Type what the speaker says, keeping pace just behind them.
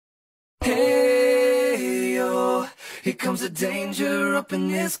Here comes the danger up in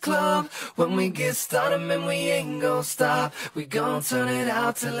this club. When we get started, man, we ain't gon' stop. We gon' turn it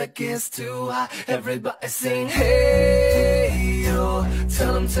out till it gets too hot. Everybody sing, hey, yo.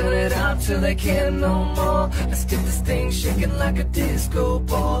 Tell them turn it out till they can't no more. Let's get this thing shaking like a disco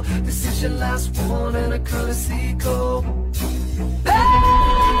ball. This is your last one and a courtesy call.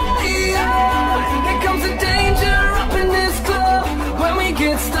 Hey, yo. Here comes the danger up in this club. When we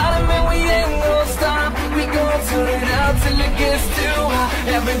get started, man, we ain't gon' stop. We gon' turn it out till it gets too hot.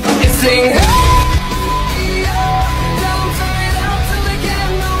 Everybody sing, hey!